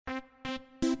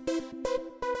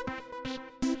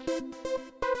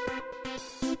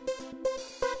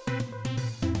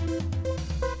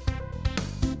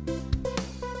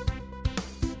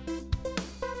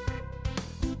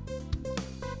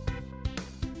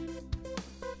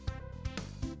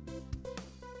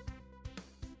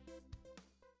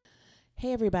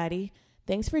Hey everybody,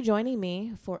 thanks for joining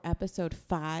me for episode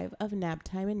 5 of Nap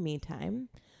Time and Me Time.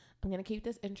 I'm going to keep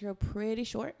this intro pretty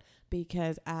short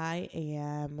because I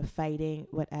am fighting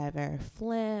whatever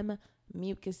phlegm,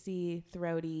 mucusy,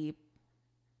 throaty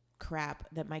crap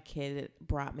that my kid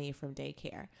brought me from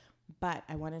daycare. But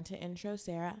I wanted to intro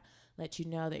Sarah, let you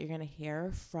know that you're going to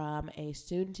hear from a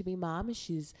soon-to-be mom.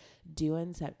 She's due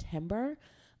in September.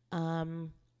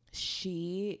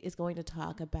 She is going to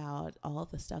talk about all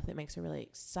the stuff that makes her really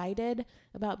excited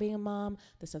about being a mom,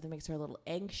 the stuff that makes her a little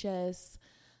anxious.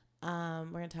 We're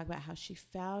going to talk about how she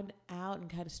found out and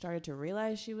kind of started to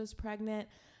realize she was pregnant.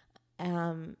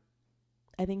 I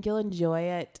think you'll enjoy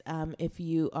it if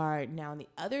you are now on the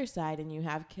other side and you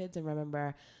have kids and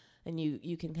remember, and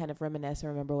you can kind of reminisce or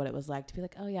remember what it was like to be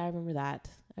like, oh yeah, I remember that.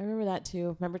 I remember that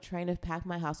too. Remember trying to pack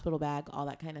my hospital bag, all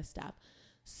that kind of stuff.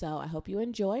 So I hope you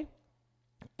enjoy.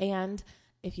 And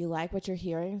if you like what you're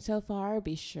hearing so far,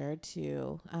 be sure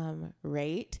to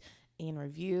rate and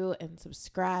review and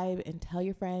subscribe and tell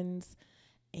your friends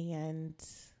and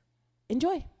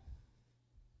enjoy.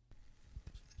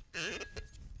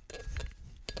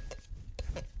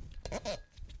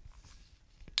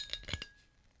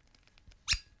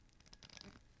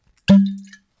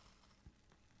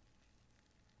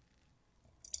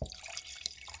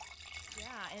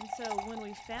 And so when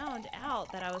we found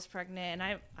out that I was pregnant, and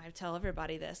I tell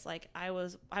everybody this, like I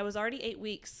was already 8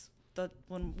 weeks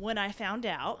when I found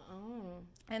out. Oh.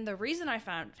 And the reason I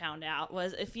found out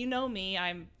was, if you know me,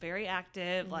 I'm very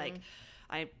active. Mm-hmm. Like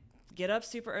I get up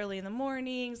super early in the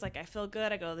mornings. Like I feel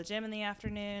good. I go to the gym in the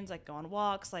afternoons. Like go on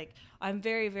walks. Like I'm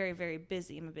very, very, very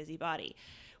busy. I'm a busybody.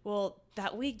 Well,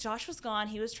 that week Josh was gone.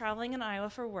 He was traveling in Iowa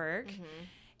for work.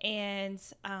 Mm-hmm. And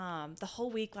the whole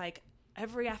week, like,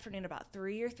 every afternoon about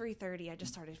 3 or 3:30, I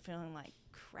just started feeling like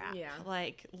crap. Yeah.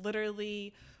 Like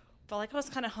literally felt like I was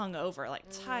kind of hungover, like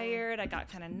tired. I got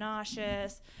kind of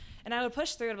nauseous. And I would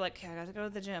push through it, like, okay, I got to go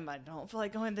to the gym. I don't feel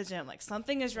like going to the gym. Like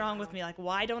something is wrong with me. Like,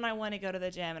 why don't I want to go to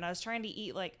the gym? And I was trying to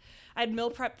eat, like, I had meal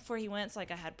prep before he went. So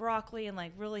like I had broccoli and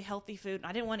like really healthy food. And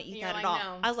I didn't want to eat that at all.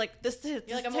 No. I was like, this tastes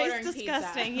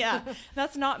disgusting. Yeah.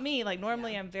 That's not me. Like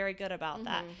normally I'm very good about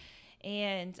that.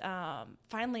 And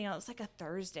finally, it was like a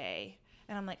Thursday.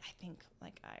 And I'm like, I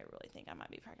really think I might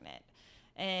be pregnant.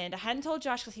 And I hadn't told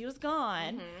Josh because he was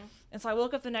gone. Mm-hmm. And so I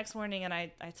woke up the next morning and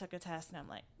I took a test and I'm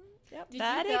like, yep,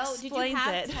 that explains it. Did you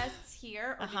have tests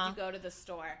here or did you go to the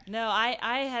store? No,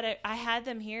 I had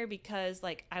them here because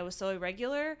like I was so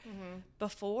irregular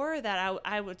before that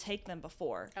I would take them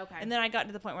before. Okay. And then I got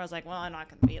to the point where I was like, well, I'm not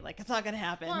going to be like, it's not going to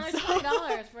happen. Well, it's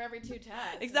 $20 for every 2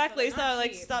 tests. Exactly. So I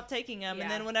like stopped taking them. Yeah.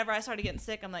 And then whenever I started getting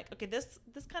sick, I'm like, okay, this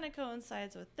kind of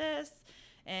coincides with this.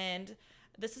 And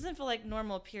this isn't for like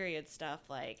normal period stuff.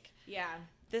 Like, yeah,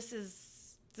 this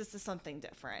is something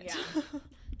different. Yeah.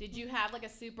 Did you have like a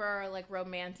super like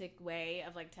romantic way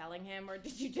of like telling him, or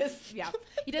did you just you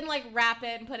didn't like wrap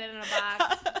it and put it in a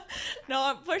box?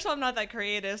 No, first of all, I'm not that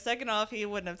creative. Second off, he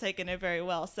wouldn't have taken it very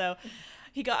well. So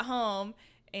he got home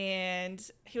and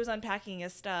he was unpacking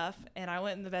his stuff, and I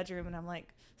went in the bedroom and I'm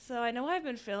like, so I know I've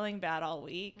been feeling bad all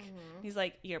week. Mm-hmm. He's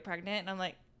like, you're pregnant? And I'm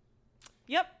like,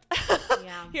 yep.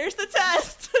 Yeah. Here's the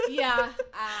test. Yeah.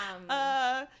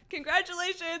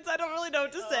 Congratulations. I don't really know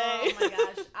what to say. Oh my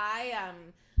gosh.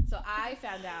 So I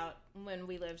found out when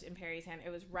we lived in Perry's Hand. It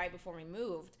was right before we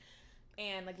moved.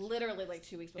 And like literally like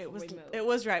 2 weeks before we moved. It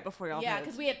was right before y'all moved. Yeah,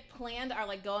 because we had planned our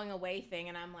like going away thing,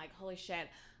 and I'm like, holy shit.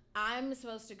 I'm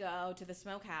supposed to go to the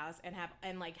smokehouse and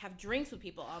have drinks with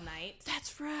people all night.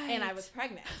 That's right. And I was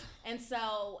pregnant. And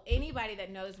so anybody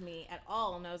that knows me at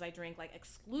all knows I drink like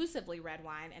exclusively red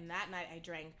wine. And that night I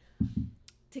drank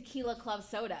tequila club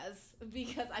sodas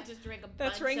because I just drank a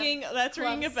bunch of That's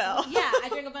ringing a bell. Yeah, I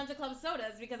drank a bunch of club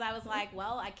sodas because I was like,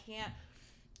 well, I can't.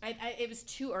 It was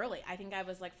too early. I think I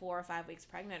was like 4 or 5 weeks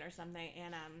pregnant or something.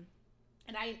 And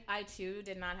I too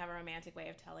did not have a romantic way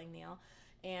of telling Neil.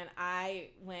 And I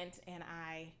went and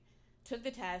I took the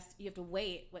test. You have to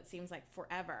wait what seems like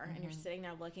forever. Mm-hmm. And you're sitting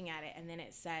there looking at it. And then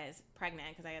it says pregnant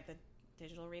because I got the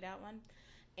digital readout one.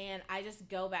 And I just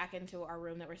go back into our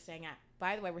room that we're staying at.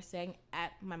 By the way, we're staying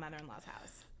at my mother-in-law's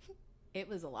house. It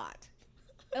was a lot.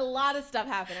 A lot of stuff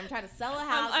happened. I'm trying to sell a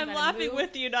house. I'm laughing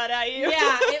with you, not at you.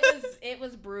 Yeah, it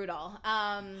was brutal.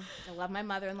 I love my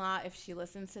mother-in-law if she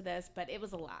listens to this, but it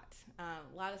was a lot.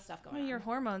 A lot of stuff going on. Your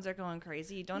hormones are going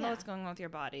crazy. You don't know what's going on with your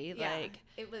body. Yeah, like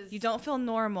you don't feel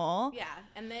normal. Yeah,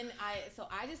 and then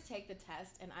I just take the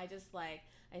test and I just like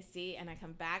I see and I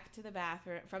come back to the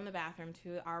bathroom from the bathroom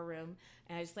to our room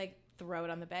and I just like throw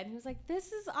it on the bed and he was like,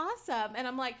 "This is awesome," and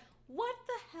I'm like, "What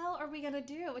the hell are we gonna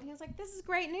do?" And he was like, "This is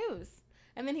great news."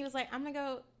 And then he was like, "I'm gonna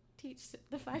go teach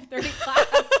the 5:30 class.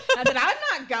 I said, I'm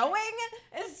not going.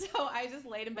 And so I just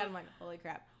laid in bed. I'm like, holy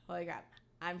crap,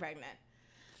 I'm pregnant.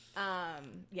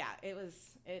 Yeah.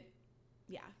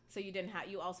 So you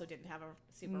also didn't have a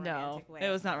super romantic way. No,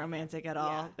 it was not romantic at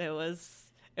all. Yeah.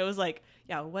 It was like,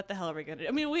 yeah, what the hell are we going to do?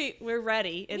 I mean, we're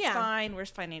ready. It's fine. We're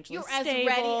financially stable.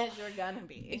 You're as ready as you're going to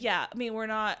be. Yeah. I mean,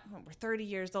 we're 30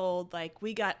 years old. Like,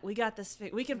 we got this.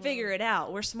 We can figure it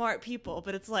out. We're smart people.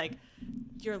 But it's like,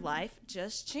 your life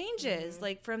just changes. Mm-hmm.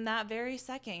 Like, from that very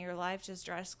second, your life just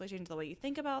drastically changes. The way you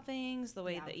think about things, the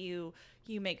way that you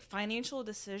make financial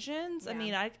decisions. Yeah. I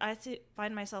mean, I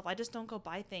find myself, I just don't go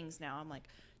buy things now. I'm like,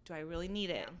 do I really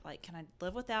need it? Like, can I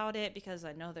live without it? Because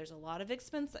I know there's a lot of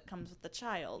expense that comes with the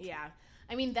child. Yeah.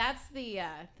 I mean, it's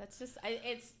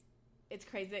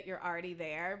crazy that you're already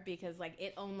there because, like,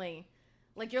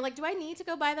 you're like, do I need to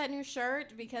go buy that new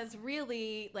shirt? Because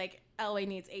really, like, Elway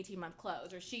needs 18-month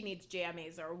clothes or she needs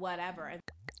jammies or whatever. I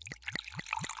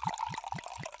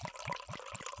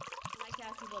like to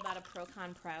ask people about a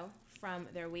pro-con pro from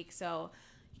their week. So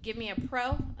give me a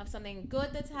pro of something good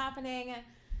that's happening,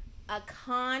 a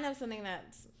con of something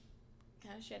that's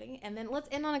kind of shitty, and then let's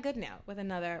end on a good note with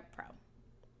another pro.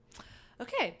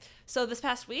 Okay, so this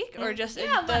past week or just the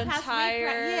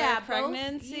entire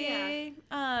pregnancy?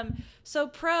 Yeah. So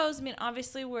pros, I mean,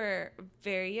 obviously we're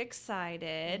very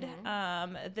excited.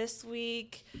 Mm-hmm. This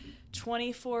week,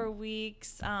 24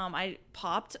 weeks, I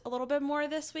popped a little bit more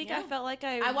this week. Yeah. I felt like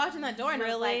I walked in that door and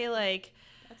really like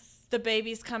the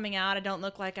baby's coming out. I don't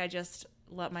look like I just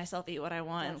let myself eat what I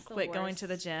want and quit going to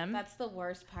the gym. That's the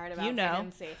worst part about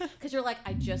pregnancy. Because you're like,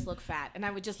 I just look fat. And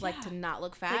I would just like to not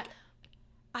look fat. Like,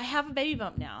 I have a baby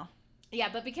bump now. Yeah,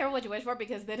 but be careful what you wish for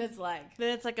because then it's like...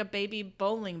 Then it's like a baby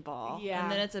bowling ball. Yeah. And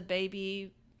then it's a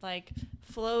baby, like,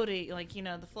 floaty, like, you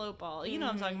know, the float ball. You know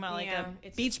what I'm talking about? Like a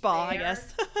beach ball, I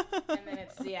guess. and then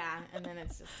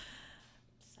it's just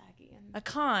saggy. A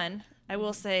con, I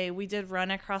will say, we did run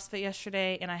at CrossFit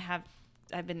yesterday, and I've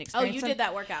been experiencing... Oh, you did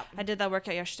that workout. I did that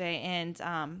workout yesterday,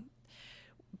 and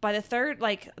by the third,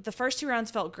 like, the first 2 rounds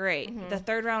felt great. Mm-hmm. The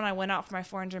third round, I went out for my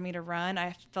 400-meter run.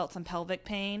 I felt some pelvic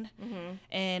pain,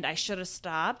 and I should have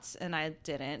stopped, and I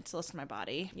didn't to listen to my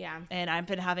body. Yeah. And I've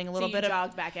been having a little bit of...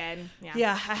 jogged back in. Yeah.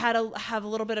 Yeah, I have a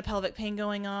little bit of pelvic pain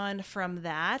going on from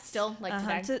that. Still,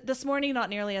 like today? This morning, not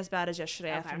nearly as bad as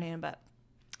yesterday afternoon, but...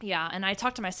 Yeah, and I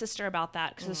talked to my sister about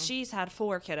that because she's had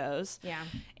 4 kiddos. Yeah.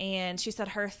 And she said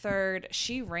her third,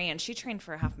 she trained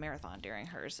for a half marathon during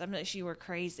hers. I mean, she were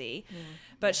crazy. Yeah.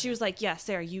 But she was like, yeah,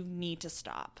 Sarah, you need to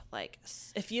stop. Like,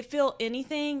 if you feel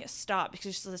anything, stop.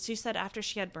 Because she said after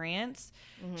she had Brant's,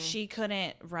 she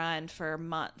couldn't run for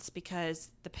months because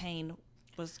the pain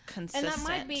was consistent. And that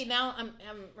might be, now I'm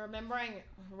remembering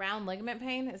round ligament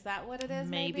pain. Is that what it is?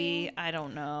 Maybe? I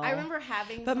don't know. I remember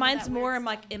having but mine's more in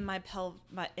like in my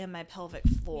pelvic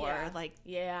floor. Yeah. Like,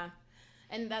 yeah.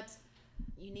 And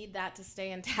you need that to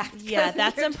stay intact. Yeah,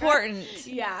 that's important.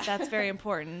 Yeah. That's very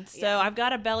important. So I've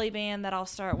got a belly band that I'll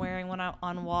start wearing when I'm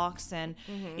on walks and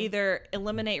either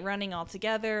eliminate running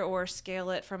altogether or scale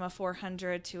it from a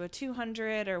 400 to a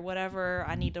 200 or whatever.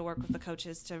 I need to work with the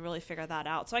coaches to really figure that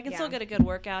out. So I can still get a good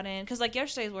workout in. Because like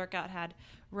yesterday's workout had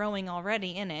rowing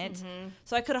already in it.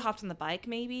 So I could have hopped on the bike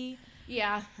maybe.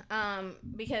 Yeah,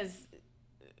 because...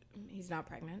 he's not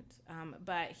pregnant,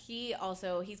 but he's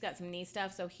got some knee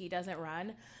stuff, so he doesn't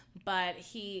run. But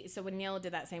so when Neil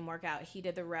did that same workout, he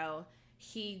did the row.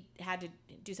 He had to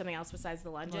do something else besides the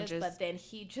lunges. But then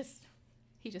he just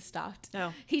stopped.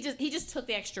 Oh, he just took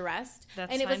the extra rest.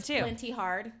 That's and it fine was too. Plenty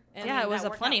hard. It was a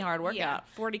plenty hard workout.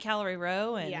 40-calorie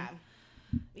row and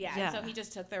yeah. And so he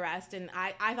just took the rest, and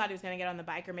I thought he was going to get on the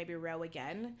bike or maybe row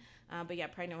again. But yeah,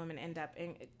 pregnant women end up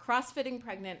in CrossFitting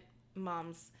pregnant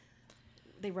moms.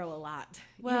 They row a lot.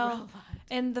 Well,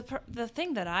 and the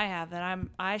thing that I have that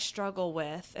I struggle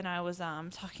with, and I was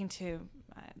talking to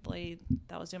the lady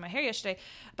that was doing my hair yesterday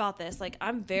about this. Like,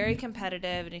 I'm very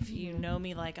competitive, and if you know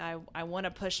me, like I want to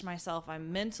push myself.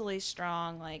 I'm mentally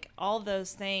strong, like all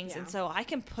those things, and so I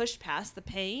can push past the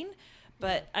pain.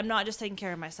 But I'm not just taking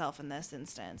care of myself in this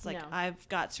instance. Like, I've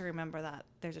got to remember that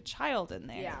there's a child in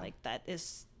there, like that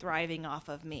is thriving off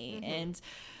of me, and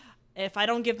if I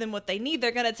don't give them what they need,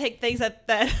 they're going to take things that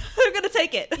they're going to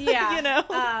take it. Yeah. You know?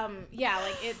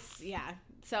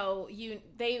 So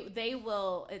they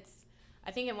will,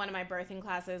 I think in one of my birthing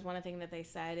classes, one of the things that they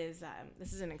said is,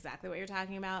 this isn't exactly what you're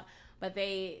talking about, but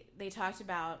they talked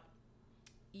about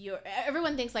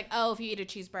everyone thinks like, oh, if you eat a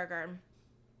cheeseburger,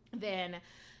 then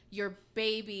your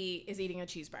baby is eating a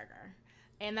cheeseburger.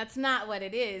 And that's not what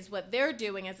it is. What they're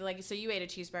doing is like, so you ate a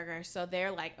cheeseburger. So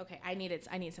they're like, okay, I need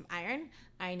some iron.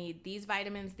 I need these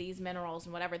vitamins, these minerals,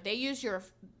 and whatever. They use your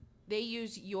they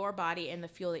use your body and the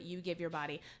fuel that you give your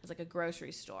body as like a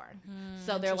grocery store.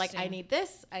 So they're like, I need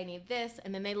this,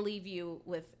 and then they leave you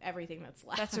with everything that's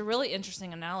left. That's a really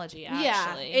interesting analogy,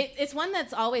 actually. Yeah, it's one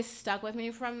that's always stuck with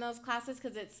me from those classes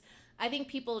because I think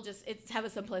people just have a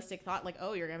simplistic thought like,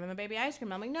 oh, you're giving the baby ice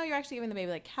cream. I'm like, no, you're actually giving the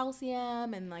baby like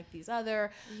calcium and like these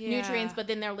other nutrients, but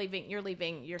then you're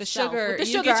leaving yourself the sugar. with the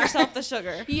you sugar. get yourself the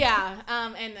sugar. Yeah,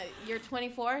 and you're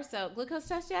 24, so glucose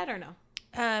test yet or no?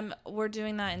 We're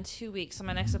doing that in 2 weeks. So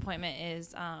my next appointment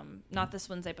is not this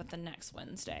Wednesday, but the next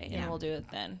Wednesday, and we'll do it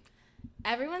then.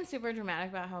 Everyone's super dramatic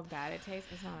about how bad it tastes.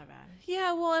 It's not that bad.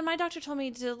 Yeah, well, and my doctor told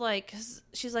me to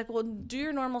she's like, well, do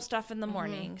your normal stuff in the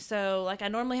morning. So like I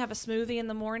normally have a smoothie in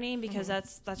the morning because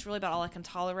that's really about all I can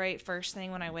tolerate first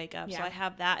thing when I wake up. Yeah. So I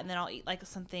have that, and then I'll eat like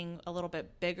something a little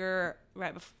bit bigger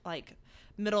right before, like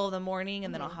middle of the morning,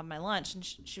 and then I'll have my lunch. And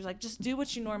she was like, just do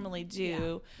what you normally do.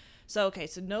 Yeah. So, okay,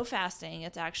 so no fasting.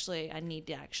 It's actually, I need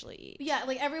to actually eat. Yeah,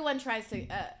 like everyone tries to,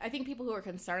 I think people who are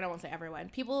concerned, I won't say everyone,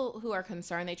 people who are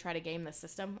concerned, they try to game the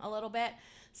system a little bit.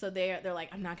 So they're like,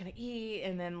 I'm not going to eat,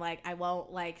 and then like, I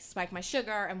won't like spike my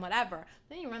sugar and whatever.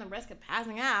 Then you run the risk of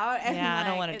passing out. And, yeah, like, I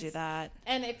don't want to do that.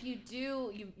 And if you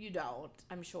do, you don't,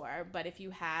 I'm sure. But if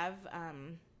you have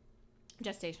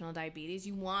gestational diabetes,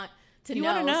 you want to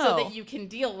know so that you can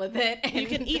deal with it and you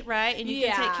can eat right and you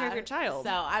can take care of your child.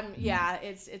 So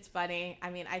it's funny.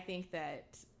 I mean, I think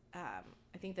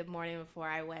the morning before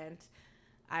I went,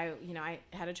 I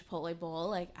had a Chipotle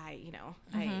bowl. Like I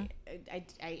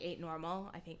ate normal.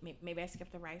 I think maybe I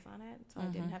skipped the rice on it, so I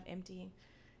didn't have empty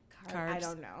carbs. I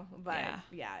don't know, but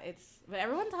but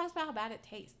everyone talks about how bad it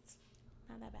tastes.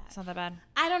 Not that bad. It's not that bad.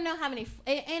 I don't know how many,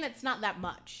 and it's not that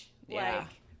much. Yeah.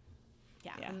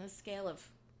 Like, on the scale of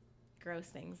gross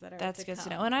things that are that's good to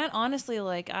know. And I honestly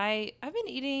I've been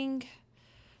eating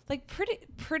like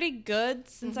pretty good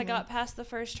since I got past the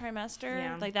first trimester.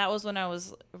 Yeah. Like that was when I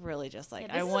was really just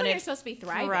like I wanted you're supposed to be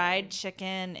thriving. Fried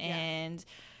chicken and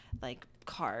like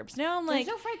carbs. Now I'm like,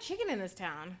 there's no fried chicken in this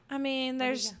town. I mean,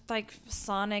 there's like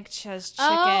Sonic chicken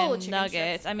nuggets.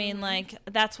 Strips. I mean, like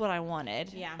that's what I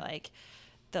wanted. Yeah, like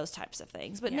those types of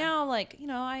things. But now, like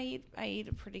I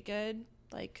eat pretty good.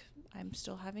 Like I'm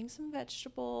still having some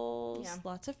vegetables,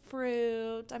 lots of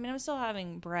fruit. I mean, I'm still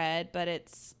having bread, but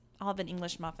I'll have an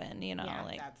English muffin,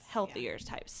 like healthier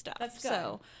type stuff. That's good.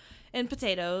 So, and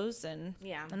potatoes, and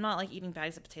I'm not like eating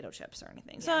bags of potato chips or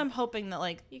anything. Yeah. So I'm hoping that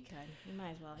like you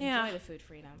might as well enjoy the food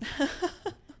freedom.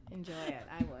 Enjoy it.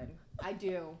 I would. I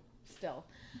do still.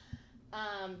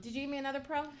 Did you give me another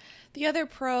pro? The other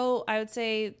pro, I would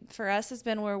say, for us has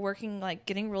been we're working,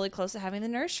 getting really close to having the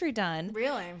nursery done.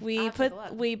 Really?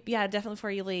 Definitely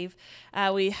before you leave.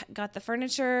 We got the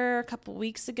furniture a couple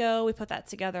weeks ago. We put that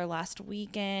together last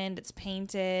weekend. It's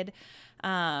painted.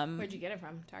 Where'd you get it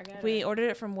from? Target? We ordered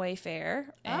it from Wayfair.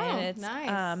 And it's nice.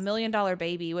 $1 Million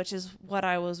Baby, which is what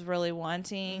I was really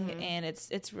wanting. And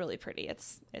it's really pretty.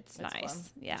 It's nice. Cool.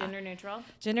 Yeah.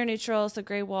 Gender neutral. So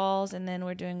gray walls, and then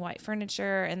we're doing white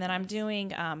furniture, and then I'm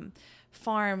doing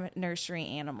farm nursery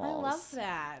animals. I love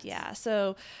that. Yeah.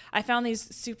 So I found these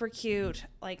super cute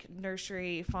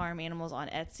nursery farm animals on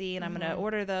Etsy, and I'm gonna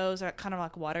order those. Are kind of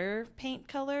like water paint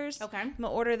colors. Okay. I'm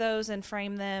gonna order those and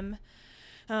frame them.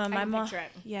 My mom,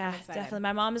 yeah, definitely.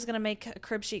 My mom is gonna make a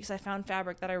crib sheet because I found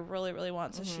fabric that I really, really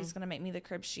want. So she's gonna make me the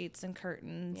crib sheets and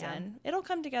curtains, and it'll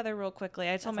come together real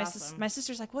quickly. I told my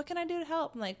sister's like, "What can I do to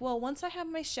help?" I'm like, "Well, once I have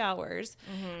my showers,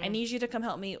 I need you to come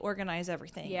help me organize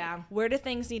everything. Yeah, where do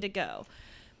things need to go?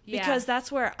 Because that's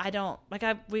where I don't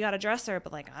we got a dresser,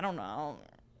 but I don't know."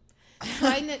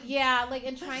 trying to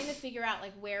figure out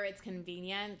where it's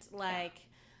convenient.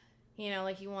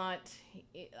 You want.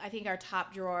 I think our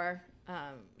top drawer.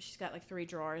 She's got 3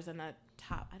 drawers, and the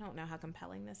top, I don't know how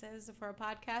compelling this is for a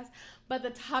podcast, but the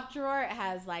top drawer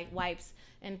has wipes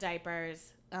and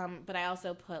diapers. But I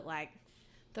also put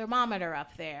thermometer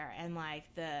up there, and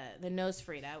the nose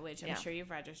Frida, which I'm sure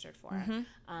you've registered for.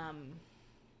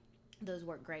 Those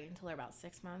work great until they're about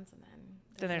 6 months, and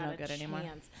then they're no good anymore.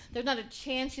 There's not a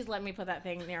chance she's letting me put that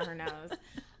thing near her nose.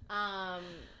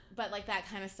 But that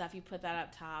kind of stuff, you put that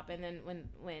up top, and then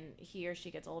when he or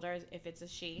she gets older, if it's a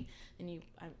she, then you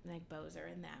bows her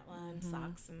in that one,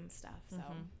 socks and stuff. So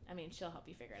I mean, she'll help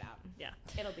you figure it out. Yeah,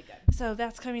 it'll be good. So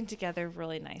that's coming together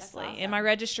really nicely, awesome. And my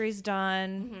registry's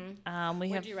done.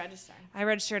 Where'd you register? I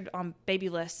registered on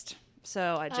Babylist.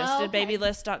 So I just did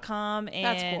babylist.com, and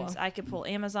that's cool. I could pull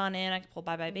Amazon in. I could pull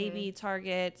Buy Baby,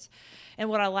 Target. And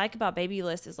what I like about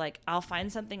Babylist is I'll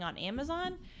find something on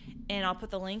Amazon and I'll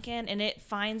put the link in, and it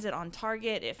finds it on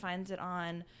Target. It finds it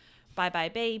on Bye Bye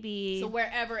Baby. So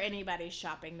wherever anybody's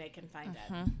shopping, they can find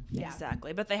it. Yeah.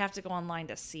 Exactly. But they have to go online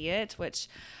to see it, which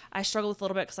I struggle with a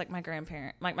little bit because, like, my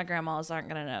grandmas aren't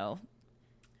going to know,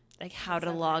 like, how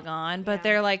to log on. But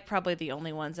they're, like, probably the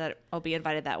only ones that will be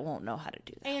invited that won't know how to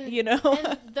do that, And, you know?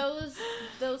 and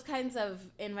those kinds of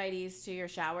invitees to your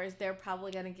showers, they're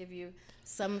probably going to give you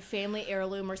some family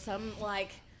heirloom or some,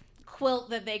 like, quilt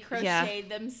that they crocheted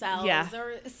themselves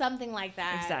or something like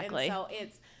that. Exactly. And so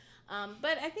it's...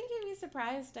 but I think you'd be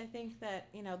surprised. I think that,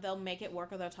 you know, they'll make it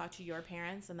work or they'll talk to your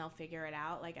parents and they'll figure it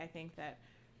out. Like, I think that...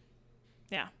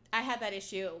 Yeah. I had that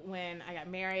issue when I got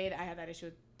married. I had that issue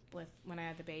with when I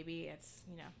had the baby. It's,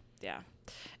 you know... Yeah.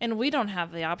 And we don't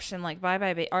have the option, like, Bye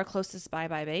Bye Baby. Our closest Bye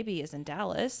Bye Baby is in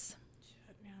Dallas.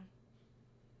 Yeah.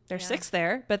 There's 6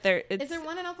 there, but Is there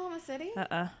one in Oklahoma City?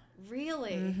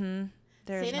 Really? Mm-hmm.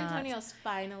 San Antonio's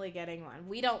finally getting one.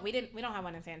 We don't have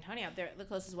one in San Antonio. The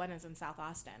closest one is in South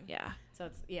Austin. Yeah. So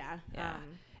it's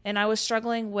And I was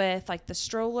struggling with, like, the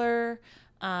stroller,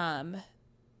 the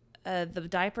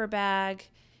diaper bag,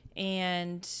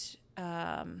 and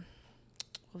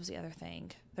what was the other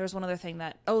thing? There was one other thing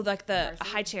that like the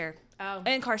high chair. Oh.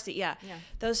 And car seat. Yeah.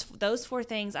 Those 4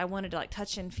 things I wanted to, like,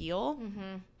 touch and feel.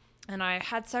 Mm-hmm. And I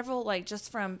had several, like,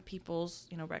 just from people's,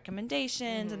 you know,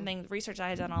 recommendations and things, research I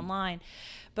had done online.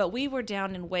 But we wwere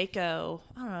down in Waco,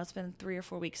 I don't know, it's been 3 or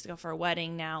 4 weeks ago for a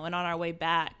wedding now. And on our way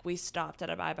back, we stopped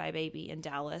at a Bye Bye Baby in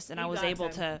Dallas. And I was able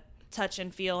to touch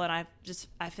and feel. And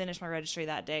I finished my registry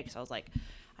that day because I was like,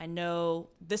 I know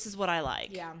this is what I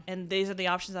like. Yeah. And these are the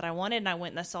options that I wanted. And I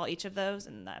went and I saw each of those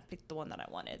and I picked the one that I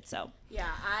wanted. So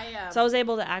yeah, so I was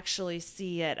able to actually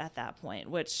see it at that point,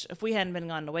 which if we hadn't been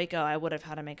gone to Waco, I would have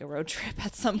had to make a road trip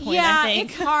at some point, I think.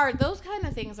 It's hard. Those kind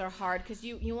of things are hard because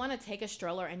you want to take a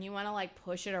stroller and you want to, like,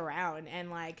 push it around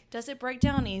and, like... Does it break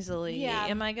down easily? Yeah.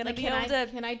 Am I going to like, be able to...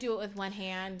 Can I do it with one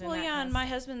hand? Well, yeah, and my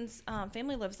husband's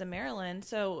family lives in Maryland,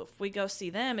 so if we go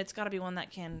see them, it's got to be one that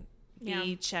can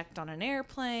be checked on an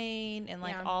airplane and,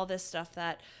 like, all this stuff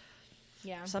that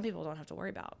some people don't have to worry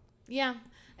about. Yeah.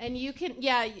 And you can,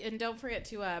 and don't forget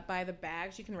to buy the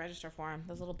bags. You can register for them.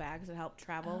 Those little bags that help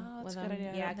travel. Oh, that's with a good them.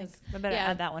 idea. Yeah, I better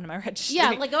add that one to my registry.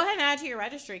 Yeah, like, go ahead and add it to your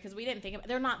registry because we didn't think of it.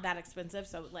 They're not that expensive,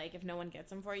 so, like, if no one gets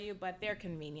them for you, but they're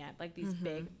convenient. Like, these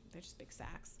they're just big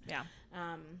sacks. Yeah.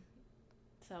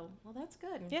 So, well, that's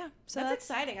good. Yeah. So that's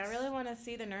exciting. I really want to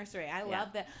see the nursery. I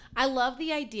love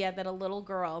the idea that a little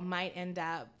girl might end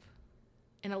up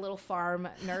in a little farm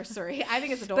nursery. I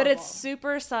think it's adorable. But it's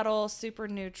super subtle, super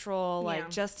neutral, like,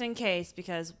 just in case,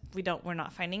 because we're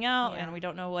not finding out and we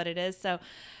don't know what it is. So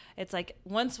it's like,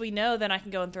 once we know, then I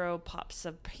can go and throw pops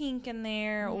of pink in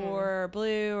there or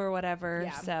blue or whatever.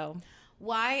 Yeah. So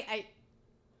why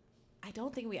I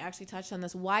don't think we actually touched on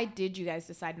this. Why did you guys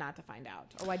decide not to find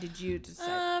out? Or why did you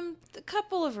decide? A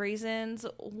couple of reasons.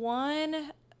 One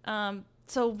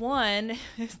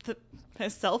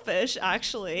is selfish,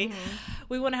 actually.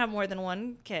 We want to have more than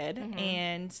one kid,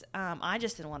 and I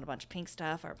just didn't want a bunch of pink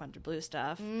stuff or a bunch of blue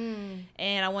stuff, and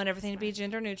I want everything to be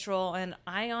gender neutral, and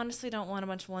I honestly don't want a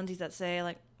bunch of onesies that say,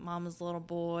 like, Mama's little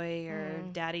boy or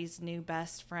Daddy's new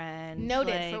best friend.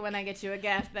 Noted, like, for when I get you a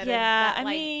gift. That I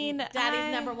mean,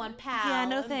 Daddy's number one pal. Yeah,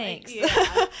 no thanks.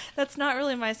 That's not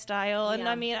really my style, and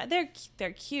I mean,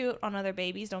 they're cute on other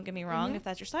babies. Don't get me wrong. If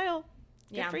that's your style,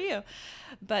 good for you.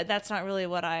 But that's not really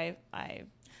what I.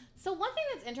 So one thing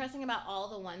that's interesting about all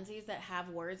the onesies that have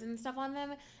words and stuff on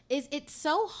them is it's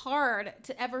so hard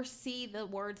to ever see the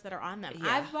words that are on them.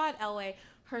 Yeah. I've bought Elway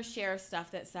her share of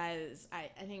stuff that says, I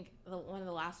think one of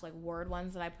the last, like, word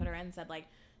ones that I put her in said, like,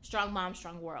 strong mom,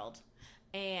 strong world.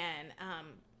 And,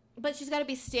 but she's got to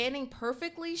be standing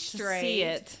perfectly straight. To see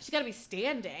it. She's got to be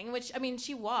standing, which, I mean,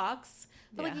 she walks.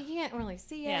 But, like, you can't really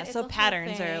see it. Yeah, so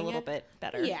patterns are a little bit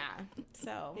better. Yeah.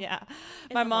 So. Yeah.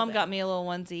 My mom got me a little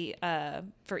onesie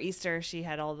for Easter. She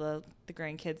had all the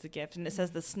grandkids a gift, and it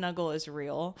says the snuggle is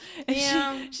real.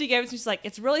 And she gave it to me. She's like,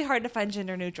 it's really hard to find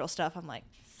gender neutral stuff. I'm like,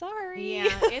 sorry.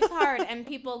 Yeah, it's hard. And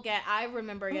I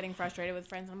remember getting frustrated with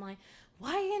friends. I'm like,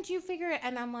 why didn't you figure it?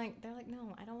 And I'm like, they're like,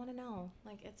 no, I don't want to know.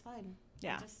 Like, it's fine.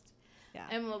 Yeah. Yeah.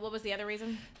 And what was the other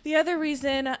reason? The other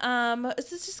reason, it's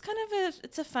just kind of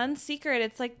it's a fun secret.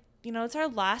 It's like, you know, it's our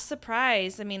last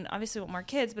surprise. I mean, obviously we want more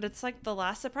kids, but it's like the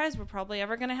last surprise we're probably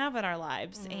ever going to have in our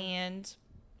lives. And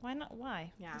why not?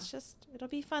 Why? Yeah. It's just, it'll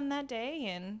be fun that day.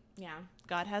 And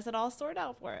God has it all sorted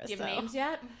out for us. Do you have names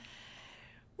yet?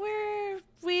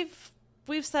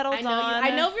 We've settled on.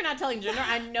 I know if you're not telling gender,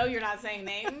 I know you're not saying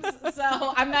names, so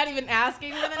I'm not even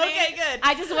asking for the name. Okay, good.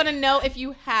 I just want to know if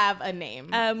you have a name.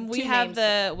 We have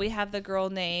the girl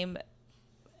name,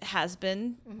 has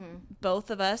been. Both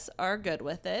of us are good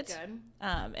with it. Good.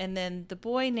 And then the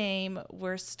boy name,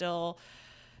 we're still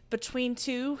between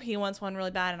two. He wants one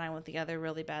really bad, and I want the other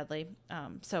really badly.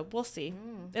 So we'll see.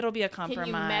 It'll be a compromise.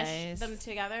 Can you mesh them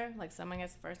together? Like someone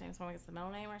gets the first name, someone gets the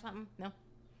middle name or something? No?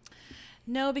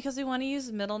 No, because we want to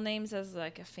use middle names as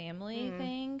like a family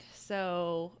thing.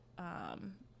 So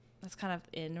that's kind of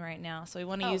in right now. So we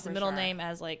want to use the middle name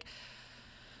as like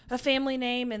a family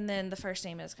name, and then the first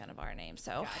name is kind of our name.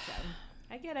 So Gotcha.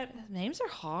 I get it. names are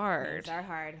hard. Names are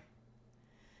hard.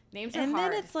 Names are And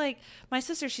hard. then it's like my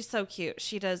sister, she's so cute.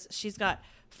 She's got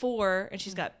 4, and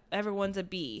she's got everyone's a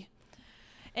B.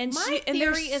 And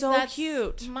they're so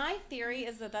cute. My theory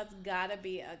is that that's gotta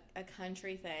be a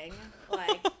country thing.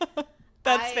 Like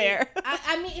That's fair.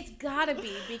 I mean, it's gotta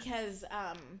be because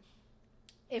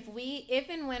if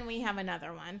and when we have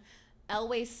another one,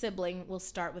 Elway's sibling will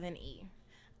start with an E.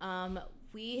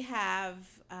 We have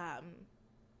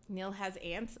Neil has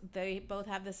aunts. They both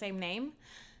have the same name.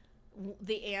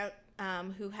 The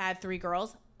aunt who had 3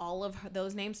 girls, all of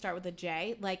those names start with a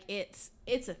J. Like it's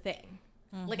a thing.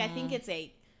 Like I think it's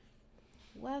a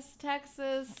West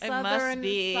Texas Southern It must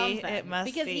be. something. It must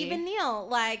because be. even Neil,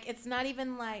 like it's not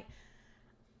even like.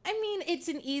 I mean, it's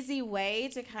an easy way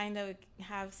to kind of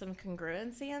have some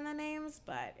congruency in the names,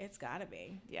 but it's got to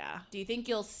be. Yeah. Do you think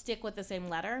you'll stick with the same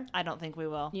letter? I don't think we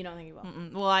will. You don't think you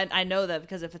will? Well, I know that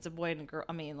because if it's a boy and a girl,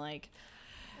 I mean, like,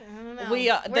 I don't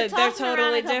know. they're tossing around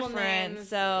totally a couple different. names.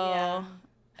 So, Yeah.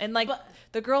 and like But-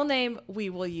 the girl name,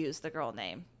 we will use the girl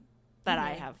name that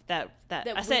I have. That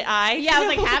I we- say I. Yeah, I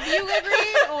was like, have you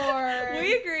agreed or?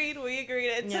 We agreed.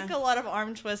 It Yeah. took a lot of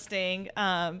arm twisting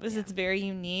because it's very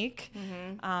unique.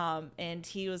 Mm-hmm. And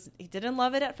he didn't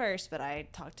love it at first, but I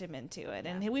talked him into it,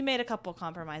 and we made a couple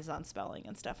compromises on spelling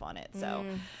and stuff on it. So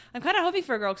I'm kind of hoping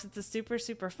for a girl because it's a super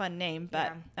super fun name,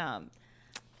 but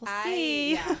we'll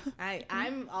see.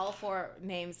 I'm all for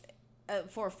names,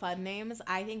 for fun names.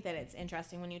 I think that it's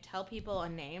interesting when you tell people a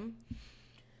name.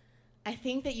 I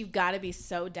think that you've got to be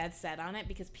so dead set on it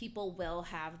because people will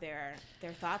have their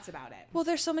thoughts about it. Well,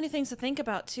 there's so many things to think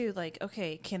about too. Like,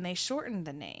 okay, can they shorten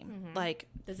the name? Like,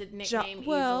 Does it nickname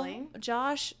easily?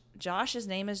 Josh's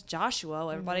name is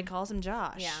Joshua. Everybody calls him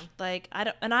Josh. Yeah. Like, I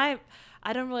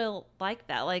don't really like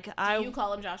that. Like, Do you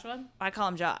call him Joshua? I call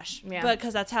him Josh. Yeah. But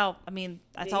because that's how, I mean,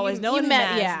 that's You- always known you him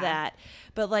met- as yeah. that.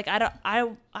 But like,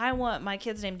 I want my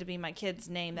kid's name to be my kid's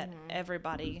name that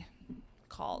everybody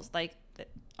calls, like the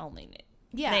only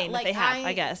name that they have,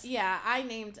 I guess. Yeah, I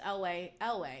named Elway,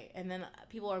 and then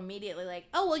people are immediately like,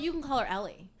 "Oh, well, you can call her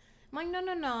Ellie." I'm like,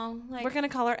 no. Like, We're gonna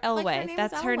call her Elway. like, her name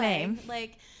That's is her Elway. name.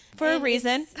 Like For a and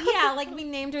reason. it's- Yeah, like we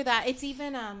named her that. It's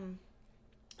even I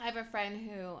have a friend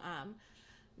who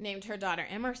named her daughter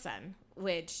Emerson,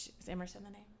 which is Emerson the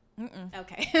name.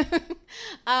 Okay.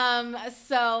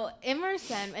 So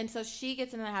Emerson, and so she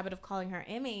gets into the habit of calling her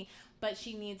Emmy, but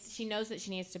she knows that she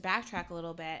needs to backtrack a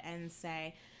little bit and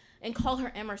call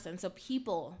her Emerson. So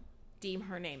people deem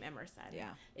her name Emerson. Yeah.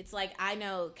 It's like I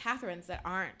know Catherines that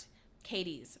aren't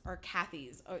Katie's or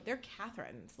Kathy's, or they're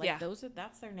Catherines. Like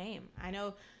that's their name. I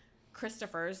know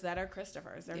Christophers that are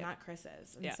Christophers. They're not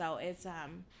Chris's. And so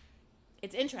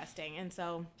it's interesting. And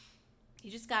so you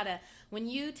just gotta, when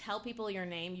you tell people your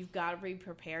name, you've got to be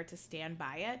prepared to stand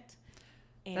by it.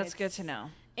 And That's good to know.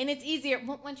 And it's easier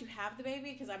once you have the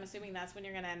baby, because I'm assuming that's when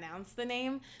you're going to announce the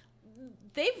name.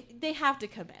 They have to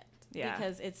commit,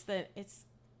 because it's a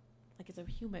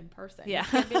human person. Yeah. You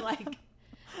can't be like,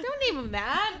 don't name him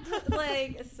that.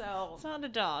 Like, so It's not a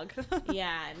dog.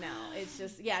 yeah, no, it's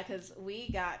just because we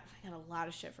got a lot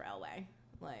of shit for Elway.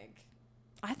 Like,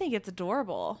 I think it's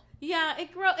adorable. yeah,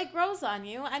 it grows on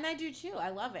you, and I do too. I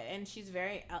love it, and she's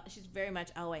very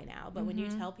much Elway now. But when you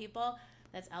tell people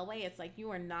that's Elway, it's like, you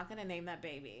are not going to name that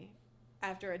baby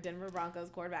after a Denver Broncos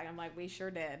quarterback. I'm like, we sure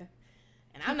did,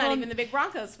 and I'm not even the big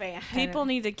Broncos fan. People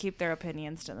need to keep their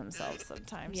opinions to themselves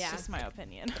sometimes. Yeah. Just my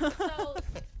opinion.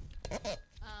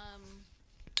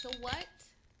 So what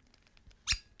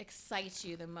excites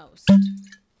you the most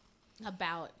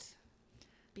about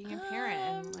being a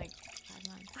parent in like 5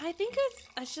 months? I think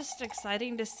it's just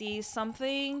exciting to see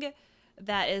something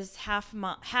that is half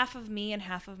of me and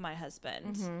half of my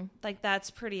husband. Like, that's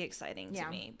pretty exciting to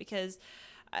me, because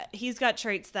he's got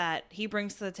traits that he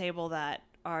brings to the table that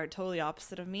are totally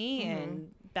opposite of me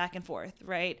and back and forth,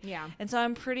 right? Yeah. And so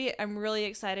I'm really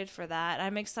excited for that.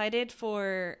 I'm excited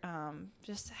for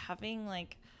just having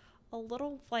like a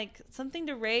little like something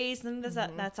to raise, something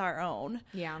that's our own.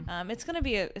 Yeah. It's gonna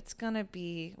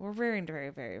be. We're very, very,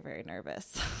 very, very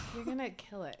nervous. You're gonna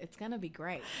kill it. It's gonna be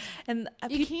great. And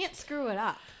You can't screw it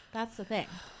up. That's the thing.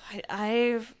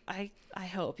 I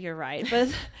hope you're right, but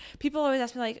people always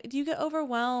ask me like, do you get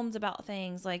overwhelmed about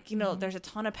things? Like, there's a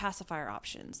ton of pacifier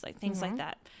options, like things like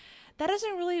that. That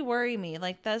doesn't really worry me.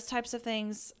 Like those types of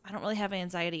things, I don't really have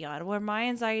anxiety on. Where my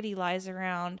anxiety lies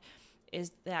around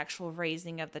is the actual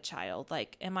raising of the child.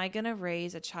 Like, am I going to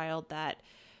raise a child that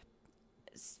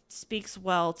speaks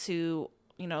well to,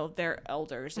 their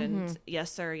elders and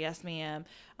yes, sir, yes, ma'am.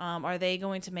 Are they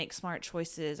going to make smart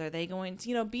choices? Are they going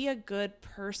to, be a good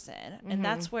person? And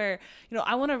that's where,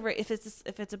 I want to, if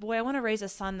it's a boy, I want to raise a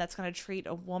son that's going to treat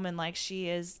a woman like she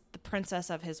is the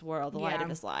princess of his world, the light of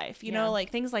his life, you know,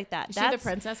 like things like that. Is she the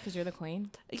princess because you're the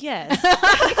queen? Yes.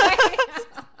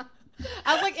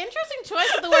 I was like, interesting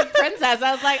choice with the word princess.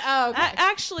 I was like, oh, okay.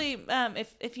 Actually,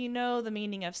 if you know the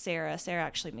meaning of Sarah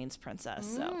actually means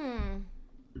princess.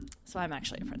 So I'm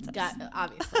actually a princess.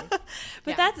 Obviously.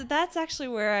 But that's actually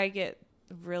where I get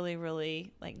really,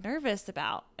 really like nervous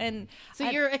about. And so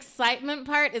your excitement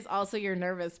part is also your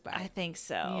nervous part. I think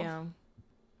so. Yeah.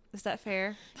 Is that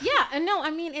fair? Yeah. And no,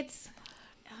 I mean, it's.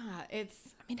 I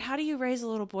mean, how do you raise a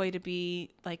little boy to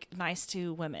be like nice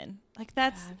to women? Like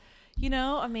that's. God.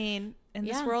 I mean, in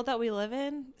this world that we live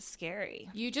in, it's scary.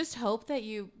 You just hope that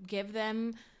you give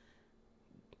them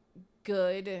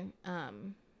good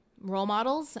role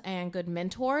models and good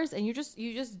mentors, and you just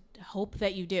hope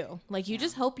that you do. Like you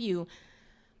just hope you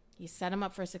set them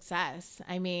up for success.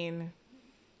 I mean,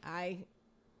 I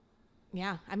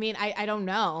don't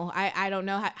know. I don't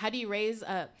know how do you raise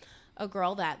a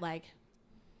girl that like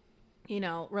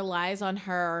relies on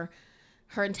her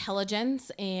intelligence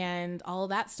and all of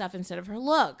that stuff instead of her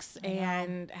looks.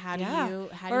 And how do you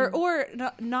or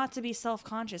not to be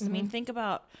self-conscious. I mean, think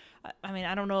about,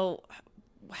 I don't know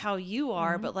how you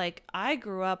are, but like I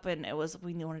grew up and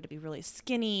we wanted to be really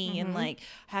skinny and like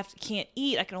can't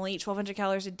eat. I can only eat 1,200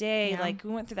 calories a day. Like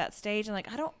we went through that stage and like,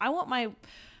 I want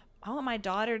my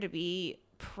daughter to be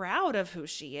proud of who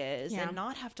she is and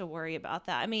not have to worry about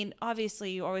that. I mean,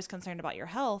 obviously you're always concerned about your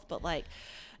health, but like,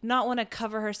 not want to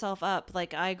cover herself up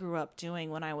like I grew up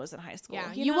doing when I was in high school.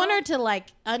 Yeah, you want her to like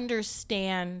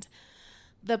understand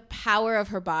the power of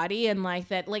her body and like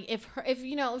that. Like if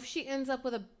she ends up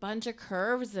with a bunch of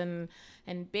curves and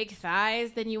big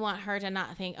thighs, then you want her to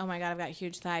not think, oh my God, I've got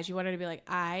huge thighs. You want her to be like,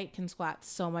 I can squat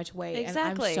so much weight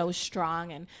exactly. and I'm so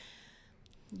strong. And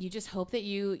you just hope that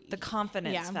the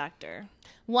confidence factor.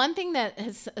 One thing that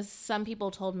some people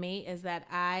told me is that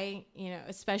I,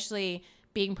 especially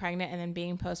being pregnant and then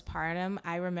being postpartum,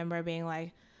 I remember being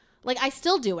like I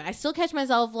still do it. I still catch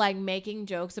myself like making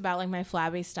jokes about like my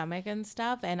flabby stomach and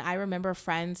stuff. And I remember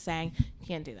friends saying, you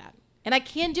can't do that. And I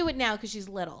can do it now because she's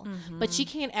little, but she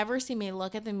can't ever see me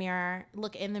look in the mirror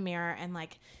and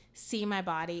like see my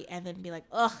body and then be like,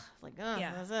 ugh, like, oh,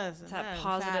 yeah. It's that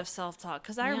positive self-talk.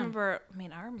 Because I remember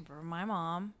my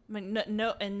mom,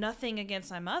 and nothing against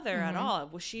my mother at all.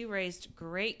 Well, she raised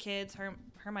great kids. Her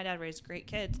and my dad raised great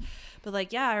kids. But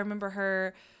like, I remember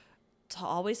her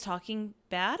always talking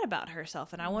bad about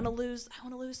herself. And I want to lose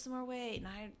some more weight.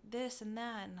 And this and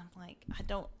that. And I'm like, I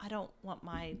don't want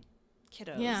my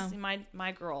kiddos,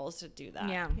 my girls to do that.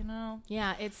 Yeah.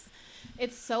 Yeah.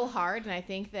 It's so hard. And I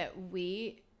think that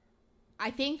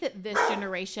this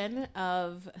generation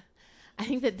of,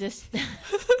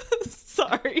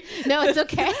 sorry. No, it's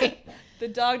okay. The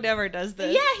dog never does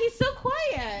this. Yeah, he's so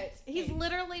quiet. He's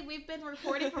literally, we've been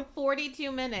recording for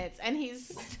 42 minutes and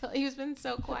he's been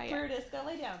so quiet. Brutus, go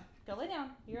lay down. Go lay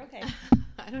down. You're okay.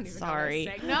 I don't even Sorry.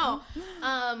 know what to say. No.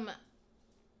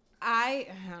 I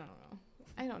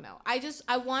don't know.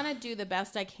 I want to do the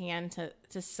best I can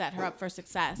to set her up for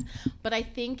success. But I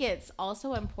think it's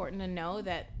also important to know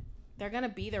that they're going to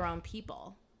be their own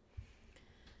people.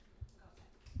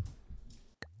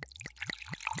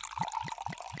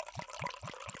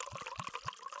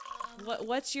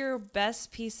 What's your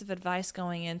best piece of advice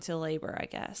going into labor, I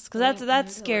guess? Because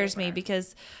that scares me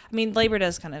because, I mean, labor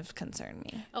does kind of concern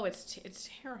me. Oh, it's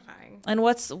terrifying. And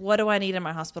what do I need in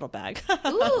my hospital bag?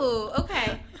 Ooh,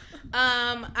 okay.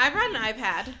 I brought an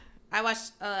iPad. I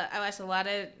watched a lot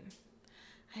of.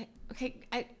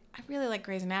 I really like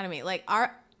Grey's Anatomy. Like,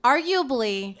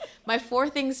 arguably, my 4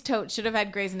 Things tote should have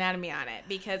had Grey's Anatomy on it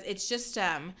because it's just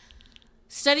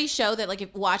studies show that like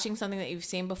if watching something that you've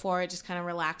seen before, it just kind of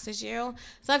relaxes you.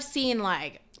 So I've seen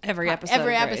like every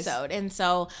episode, and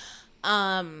so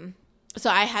so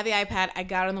I had the iPad. I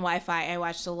got on the Wi-Fi. I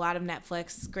watched a lot of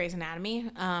Netflix Grey's Anatomy.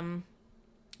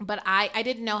 But I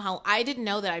didn't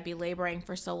know that I'd be laboring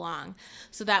for so long.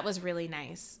 So that was really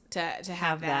nice to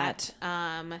have that.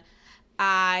 I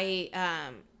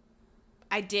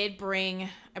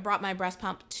brought my breast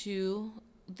pump to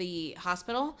the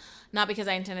hospital, not because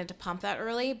I intended to pump that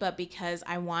early, but because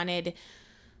I wanted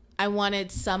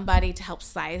somebody to help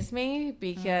size me,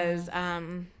 because I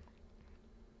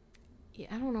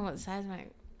don't know what size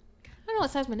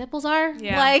my nipples are.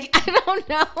 Yeah. Like, I don't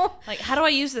know. Like, how do I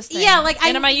use this thing? Yeah, like,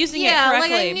 am I using it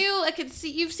correctly? Like, I knew I could see.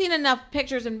 You've seen enough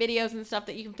pictures and videos and stuff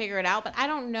that you can figure it out, but I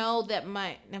don't know that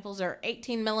my nipples are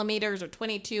 18 millimeters or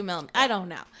 22 millimeters. I don't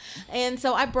know. And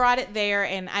so I brought it there,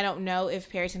 and I don't know if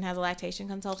Perryton has a lactation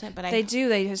consultant, but they do.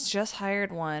 They just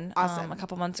hired one a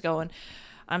couple months ago, and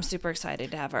I'm super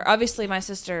excited to have her. Obviously, my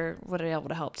sister would be able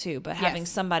to help too, but having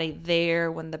somebody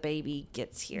there when the baby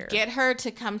gets here. Get her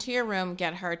to come to your room,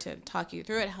 get her to talk you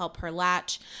through it, help her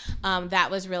latch.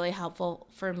 That was really helpful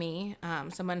for me.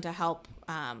 Someone to help,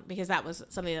 because that was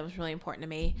something that was really important to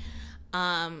me.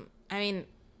 I mean,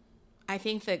 I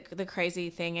think that the crazy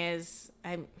thing is,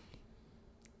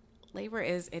 labor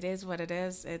is what it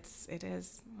is. It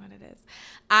is what it is.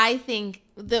 I think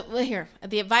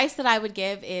the advice that I would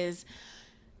give is,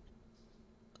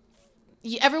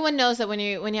 everyone knows that when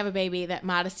you have a baby, that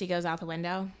modesty goes out the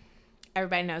window.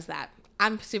 Everybody knows that.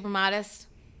 I'm super modest.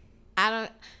 I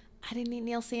didn't need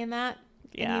Neil seeing that.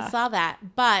 Yeah. And he saw that.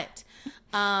 But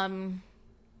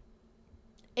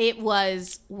it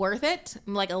was worth it.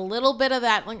 Like, a little bit of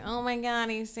that, like, oh my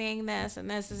God, he's saying this, and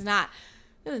this is not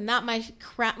my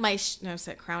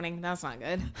crowning. That's not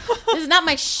good. This is not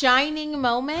my shining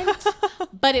moment,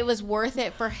 but it was worth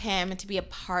it for him to be a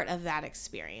part of that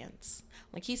experience.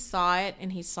 Like, he saw it,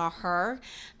 and he saw her,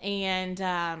 and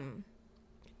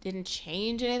didn't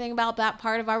change anything about that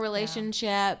part of our relationship.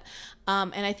 Yeah.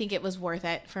 And I think it was worth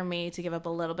it for me to give up a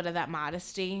little bit of that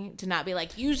modesty, to not be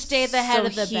like, you stay at the head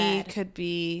of the bed.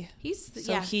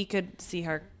 He could see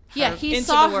her. He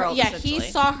saw her. Yeah, he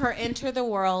saw her enter the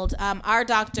world. Our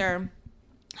doctor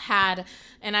had,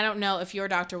 and I don't know if your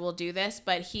doctor will do this,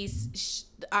 but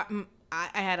I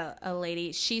had a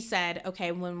lady, she said,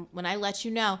 okay, when I let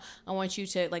you know, I want you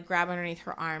to, like, grab underneath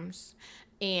her arms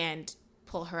and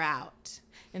pull her out.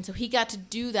 And so he got to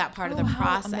do that part of the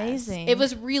process. Amazing. It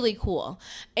was really cool.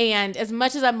 And as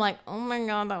much as I'm like, oh my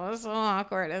God, that was so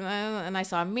awkward. And I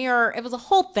saw a mirror. It was a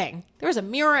whole thing. There was a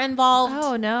mirror involved.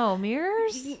 Oh no,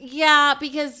 mirrors? Yeah,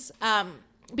 because I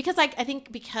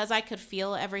think because I could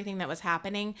feel everything that was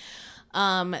happening,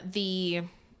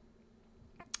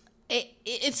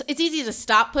 it's easy to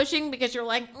stop pushing, because you're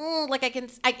like,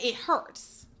 it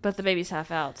hurts. But the baby's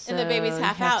half out. So, and the baby's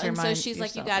half out, and so she's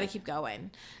like, you got to keep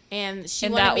going. And she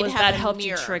wanted me to have that helped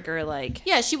mirror. You trigger, like,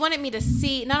 yeah, she wanted me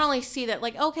to not only see that,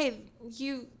 like, okay,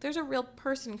 there's a real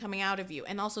person coming out of you,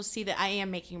 and also see that I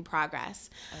am making progress.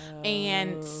 Oh.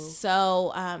 And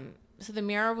so the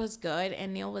mirror was good,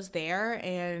 and Neil was there,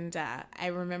 and I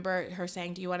remember her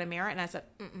saying, do you want a mirror? And I said,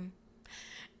 mm-mm.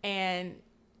 And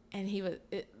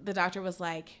the doctor was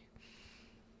like,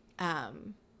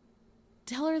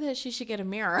 tell her that she should get a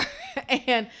mirror.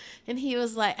 and he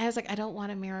was like, I was like, I don't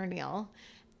want a mirror, Neil.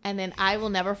 And then I will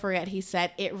never forget, he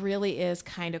said, it really is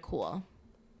kind of cool.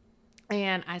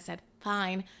 And I said,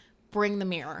 fine, bring the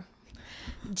mirror.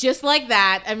 Just like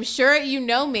that. I'm sure you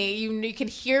know me. You can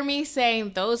hear me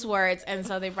saying those words. And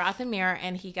so they brought the mirror,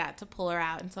 and he got to pull her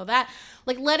out. And so that,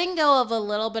 like, letting go of a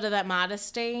little bit of that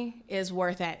modesty is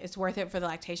worth it. It's worth it for the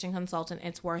lactation consultant.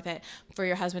 It's worth it for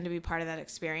your husband to be part of that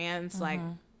experience. Mm-hmm.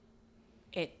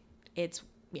 Like, it's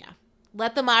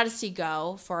let the modesty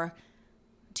go for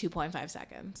 2.5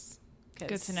 seconds.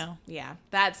 Good to know. Yeah,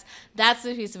 that's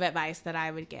the piece of advice that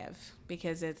I would give,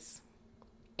 because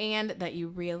and that you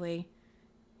really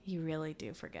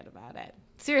do forget about it.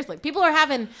 Seriously, people are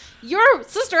having, your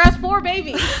sister has 4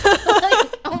 babies.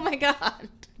 Like, oh my God.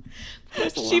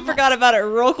 She forgot about it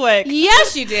real quick.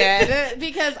 Yes, she did.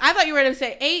 Because I thought you were going to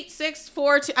say 8, 6,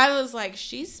 4, 2. I was like,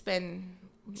 she's been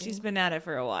at it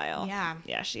for a while. Yeah.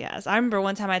 Yeah, she has. I remember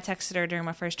one time I texted her during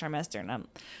my first trimester, and I'm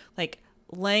like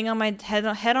laying on my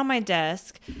head on my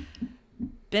desk,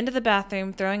 been to the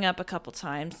bathroom, throwing up a couple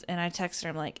times, and I texted her,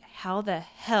 I'm like, how the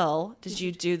hell did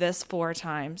you do this 4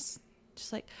 times?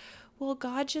 Just like, well,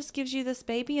 God just gives you this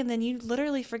baby, and then you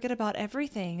literally forget about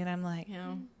everything. And I'm like,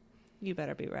 you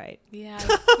better be right. Yeah.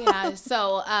 Yeah.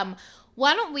 So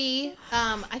Why don't we,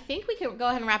 I think we can go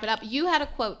ahead and wrap it up. You had a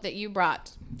quote that you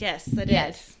brought. Yes, I did.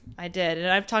 Yes. I did, and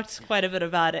I've talked quite a bit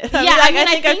about it. Yeah, I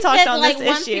think I've talked that, on like, this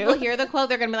once issue. people hear the quote,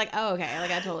 they're gonna be like, "Oh, okay,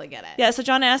 like I totally get it." Yeah, so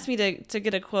John asked me to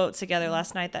get a quote together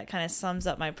last night that kind of sums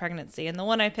up my pregnancy, and the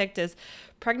one I picked is,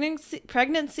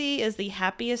 "Pregnancy is the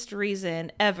happiest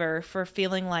reason ever for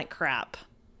feeling like crap."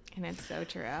 And it's so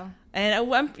true.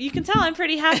 And you can tell I'm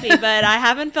pretty happy, but I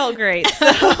haven't felt great.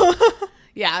 So.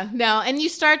 Yeah, no, and you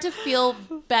start to feel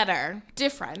better,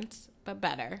 different, but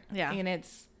better. Yeah, and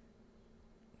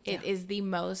it is the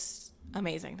most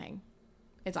amazing thing.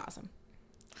 It's awesome.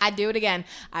 I'd do it again.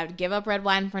 I would give up red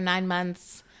wine for 9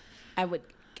 months. I would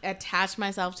attach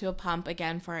myself to a pump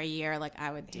again for a year. Like,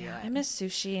 I would do it. I miss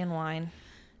sushi and wine.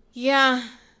 Yeah,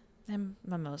 And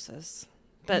mimosas.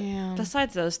 But yeah.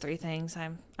 besides those three things,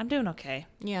 I'm doing okay.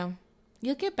 Yeah,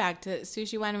 you'll get back to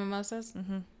sushi, wine, and mimosas.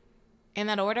 Mm-hmm. In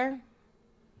that order.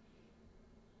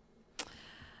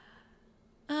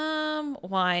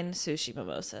 Wine, sushi,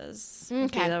 mimosas. Okay.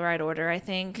 Would be the right order, I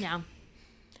think.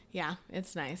 Yeah,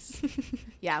 it's nice.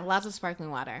 Yeah, lots of sparkling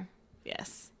water.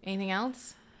 Yes. Anything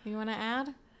else you want to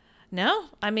add? No,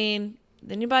 I mean,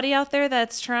 anybody out there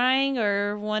that's trying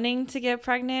or wanting to get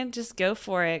pregnant, just go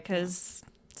for it, because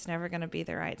it's never going to be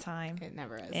the right time. It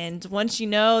never is. And once you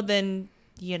know, then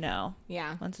you know.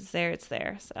 Yeah. Once it's there, it's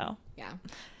there. So. Yeah.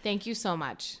 Thank you so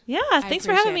much. Yeah, thanks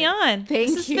for having me appreciate on. Thank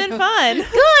This has you. been fun.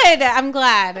 Good. I'm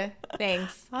glad.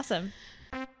 Thanks. Awesome.